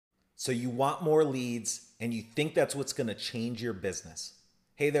So you want more leads and you think that's what's going to change your business.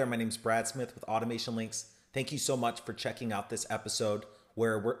 Hey there, my name is Brad Smith with Automation Links. Thank you so much for checking out this episode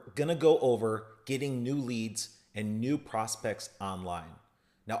where we're going to go over getting new leads and new prospects online.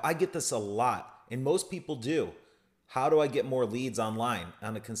 Now, I get this a lot, and most people do. How do I get more leads online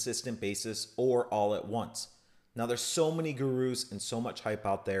on a consistent basis or all at once? Now, there's so many gurus and so much hype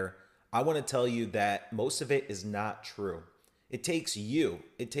out there. I want to tell you that most of it is not true. It takes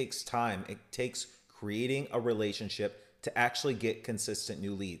it takes time, it takes creating a relationship to actually get consistent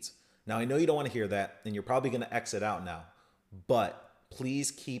new leads. Now, I know you don't want to hear that, and you're probably going to exit out now, but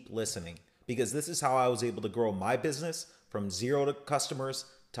please keep listening because this is how I was able to grow my business from 0 to customers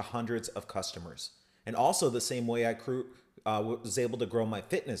to hundreds of customers. And also the same way I was able to grow my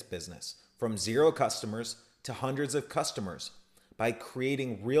fitness business from 0 customers to hundreds of customers by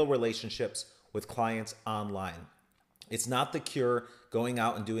creating real relationships with clients online. It's not the cure going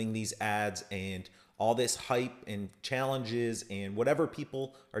out and doing these ads and all this hype and challenges and whatever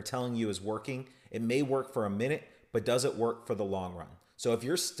people are telling you is working. It may work for a minute, but does it work for the long run? So if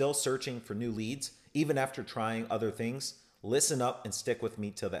you're still searching for new leads, even after trying other things, listen up and stick with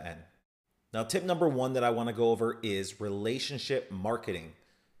me till the end. Now, tip number 1 that I want to go over is relationship marketing.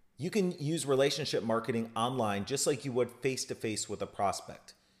 You can use relationship marketing online just like you would face-to-face with a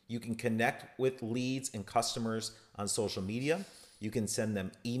prospect. You can connect with leads and customers on social media. You can send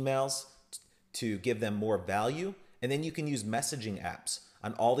them emails to give them more value. And then you can use messaging apps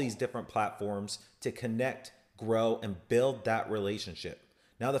on all these different platforms to connect, grow, and build that relationship.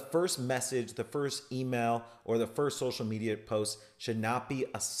 Now, the first message, the first email, or the first social media post should not be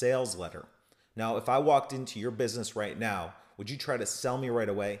a sales letter. Now, if I walked into your business right now, would you try to sell me right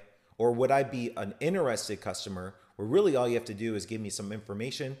away? Or would I be an interested customer where really all you have to do is give me some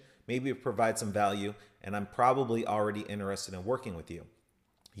information, maybe provide some value, and I'm probably already interested in working with you?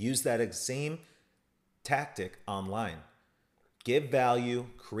 Use that same tactic online. Give value,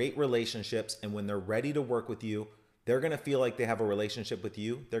 create relationships, and when they're ready to work with you, they're going to feel like they have a relationship with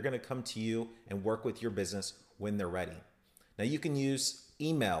you. They're going to come to you and work with your business when they're ready. Now, you can use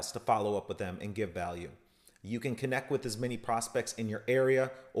emails to follow up with them and give value. You can connect with as many prospects in your area,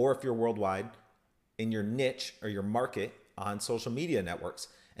 or if you're worldwide, in your niche or your market on social media networks.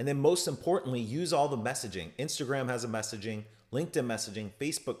 And then most importantly, use all the messaging. Instagram has a messaging, LinkedIn messaging,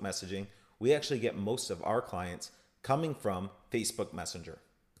 Facebook messaging. We actually get most of our clients coming from Facebook Messenger.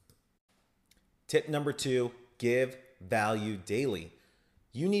 Tip number 2, give value daily.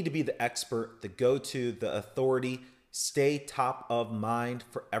 You need to be the expert, the go-to, the authority. Stay top of mind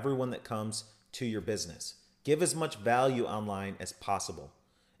for everyone that comes to your business. Give as much value online as possible.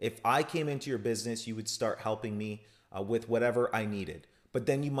 If I came into your business, you would start helping me with whatever I needed. But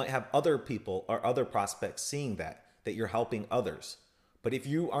then you might have other people or other prospects seeing that you're helping others. But if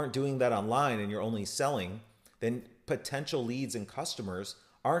you aren't doing that online and you're only selling, then potential leads and customers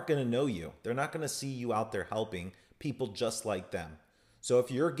aren't going to know you. They're not going to see you out there helping people just like them. So if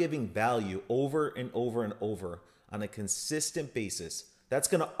you're giving value over and over and over on a consistent basis, that's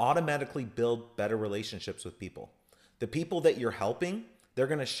going to automatically build better relationships with people. The people that you're helping, they're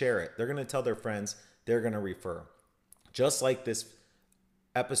going to share it. They're going to tell their friends. They're going to refer. Just like this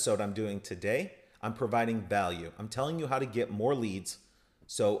episode I'm doing today, I'm providing value. I'm telling you how to get more leads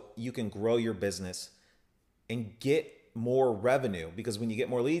so you can grow your business and get more revenue, because when you get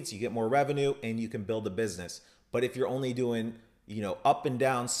more leads, you get more revenue and you can build a business. But if you're only doing, up and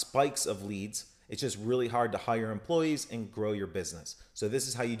down spikes of leads, it's just really hard to hire employees and grow your business. So this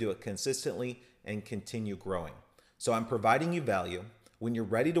is how you do it consistently and continue growing. So I'm providing you value. When you're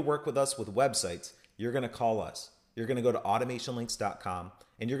ready to work with us with websites, you're going to call us. You're going to go to automationlinks.com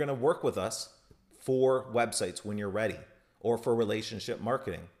and you're going to work with us for websites when you're ready, or for relationship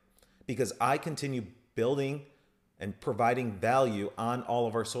marketing, because I continue building and providing value on all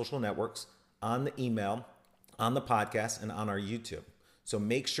of our social networks, on the email, on the podcast, and on our YouTube. So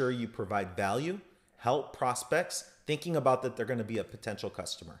make sure you provide value, help prospects thinking about that they're going to be a potential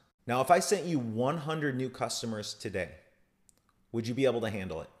customer. Now, if I sent you 100 new customers today, would you be able to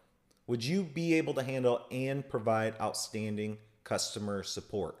handle it? Would you be able to handle and provide outstanding customer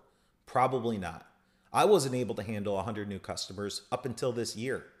support? Probably not. I wasn't able to handle 100 new customers up until this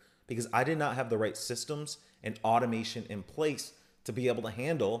year because I did not have the right systems and automation in place to be able to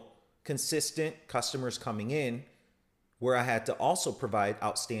handle consistent customers coming in, where I had to also provide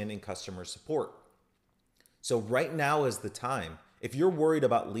outstanding customer support. So right now is the time. If you're worried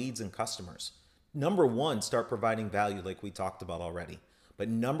about leads and customers, number 1, start providing value like we talked about already. But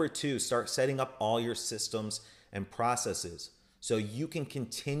number 2, start setting up all your systems and processes so you can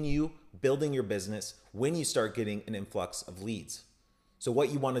continue building your business when you start getting an influx of leads. So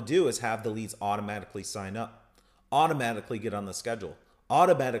what you want to do is have the leads automatically sign up, automatically get on the schedule,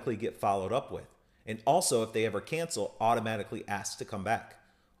 automatically get followed up with. And also, if they ever cancel, automatically ask to come back.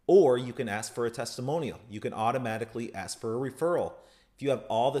 Or you can ask for a testimonial. You can automatically ask for a referral. If you have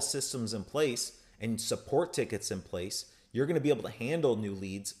all the systems in place and support tickets in place, you're going to be able to handle new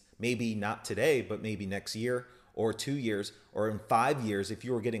leads, maybe not today, but maybe next year or 2 years or in 5 years. If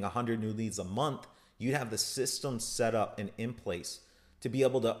you were getting 100 new leads a month, you'd have the systems set up and in place to be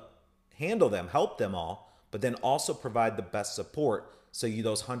able to handle them, help them all, but then also provide the best support so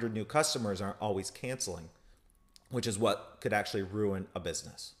those 100 new customers aren't always canceling, which is what could actually ruin a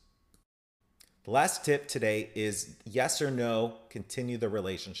business. The last tip today is yes or no, continue the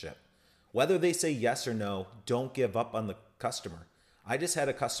relationship. Whether they say yes or no, don't give up on the customer. I just had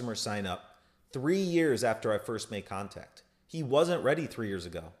a customer sign up 3 years after I first made contact. He wasn't ready 3 years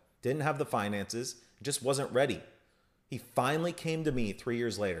ago, didn't have the finances, just wasn't ready. He finally came to me 3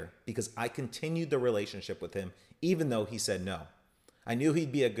 years later because I continued the relationship with him, even though he said no. I knew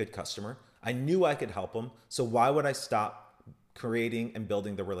he'd be a good customer. I knew I could help him. So why would I stop creating and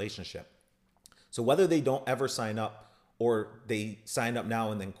building the relationship? So whether they don't ever sign up or they sign up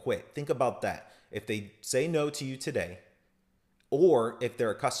now and then quit, think about that. If they say no to you today, or if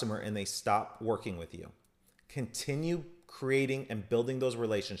they're a customer and they stop working with you, continue creating and building those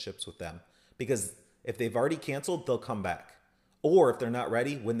relationships with them, because if they've already canceled, they'll come back. Or if they're not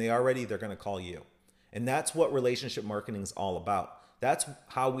ready, when they are ready, they're going to call you. And that's what relationship marketing is all about. That's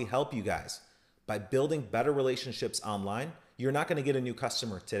how we help you guys. By building better relationships online, you're not going to get a new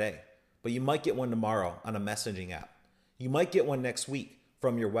customer today, but you might get one tomorrow on a messaging app. You might get one next week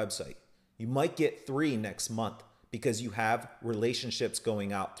from your website. You might get 3 next month because you have relationships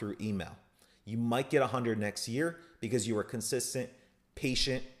going out through email. You might get 100 next year because you were consistent,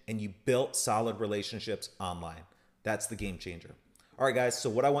 patient, and you built solid relationships online. That's the game changer. All right, guys, so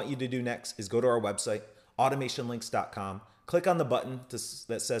what I want you to do next is go to our website, automationlinks.com, click on the button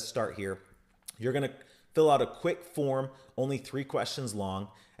that says start here. You're going to fill out a quick form, only 3 questions long,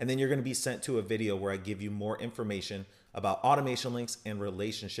 and then you're going to be sent to a video where I give you more information about automation links and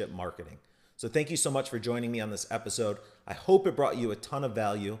relationship marketing. So thank you so much for joining me on this episode. I hope it brought you a ton of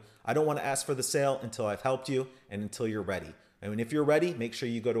value. I don't want to ask for the sale until I've helped you and until you're ready. And if you're ready, make sure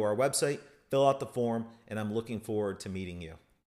you go to our website, fill out the form, and I'm looking forward to meeting you.